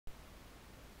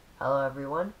Hello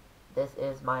everyone, this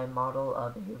is my model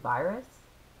of a virus.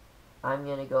 I'm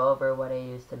going to go over what I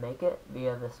used to make it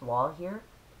via this wall here,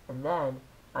 and then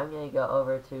I'm going to go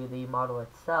over to the model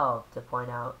itself to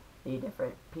point out the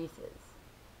different pieces.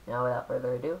 Now without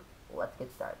further ado, let's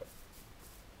get started.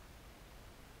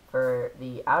 For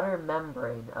the outer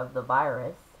membrane of the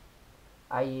virus,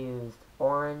 I used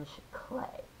orange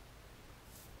clay.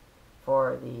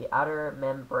 For the outer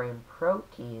membrane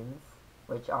proteins,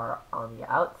 which are on the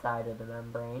outside of the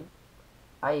membrane,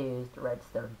 I used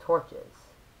redstone torches.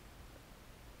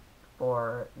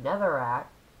 For netherrack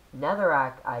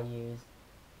I used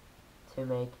to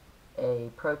make a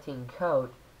protein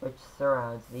coat which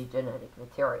surrounds the genetic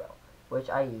material, which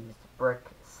I used brick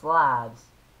slabs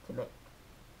to make.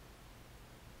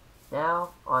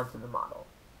 Now, onto the model.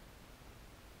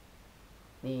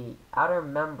 The outer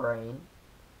membrane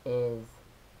is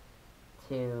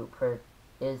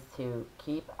to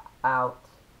keep out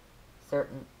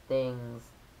certain things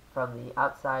from the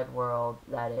outside world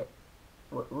that it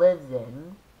lives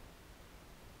in,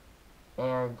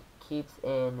 and keeps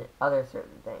in other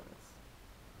certain things.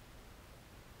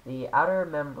 The outer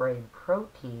membrane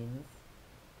proteins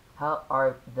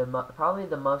are probably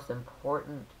the most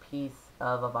important piece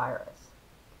of a virus.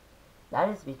 That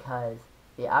is because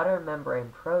the outer membrane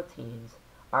proteins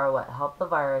are what help the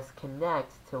virus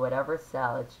connect to whatever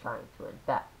cell it's trying to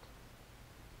infect.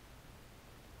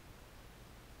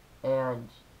 And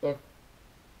if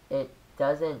it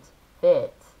doesn't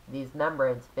fit, these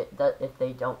membranes if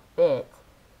they don't fit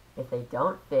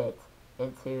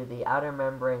into the outer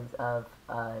membranes of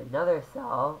another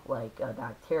cell, like a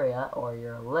bacteria or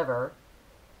your liver,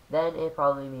 then it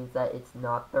probably means that it's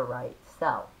not the right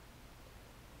cell.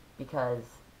 Because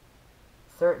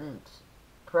certain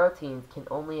proteins can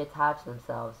only attach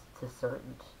themselves to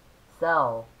certain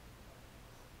cells,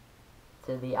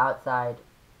 to the outside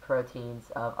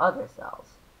proteins of other cells.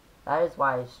 That is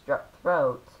why strep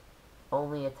throat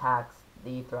only attacks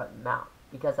the throat and mouth,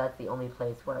 because that's the only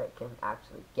place where it can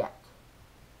actually get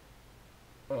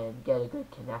and get a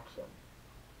good connection.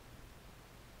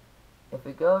 If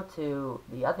we go to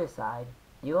the other side,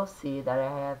 you will see that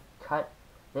I have cut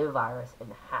the virus in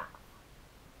half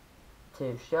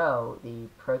to show the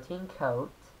protein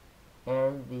coat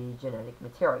and the genetic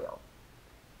material.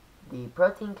 The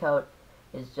protein coat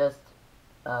is just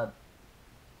a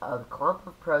clump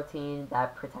of protein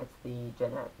that protects the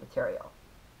genetic material.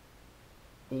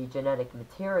 The genetic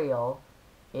material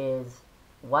is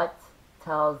what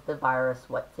tells the virus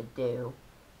what to do,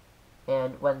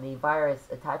 and when the virus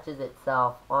attaches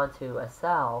itself onto a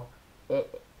cell,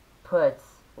 it puts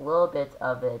a little bit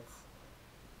of its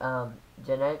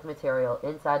genetic material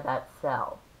inside that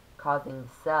cell, causing the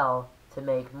cell to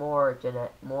make more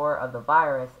of the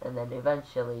virus, and then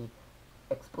eventually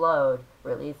explode,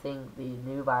 releasing the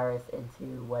new virus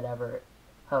into whatever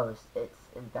host it's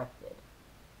infected.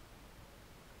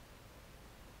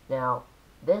 Now,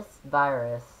 this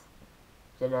virus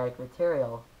genetic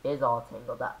material is all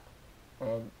tangled up,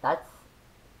 and that's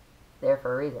there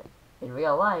for a reason. In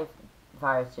real life,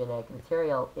 virus genetic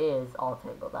material is all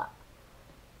tangled up.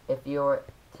 If you were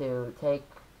to take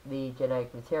the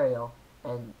genetic material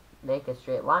and make a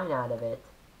straight line out of it,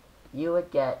 you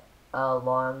would get a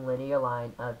long linear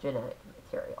line of genetic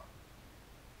material.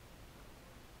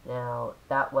 Now,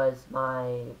 that was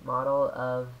my model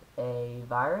of a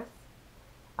virus.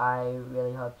 I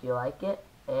really hope you like it,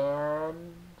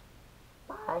 and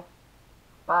bye.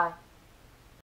 Bye.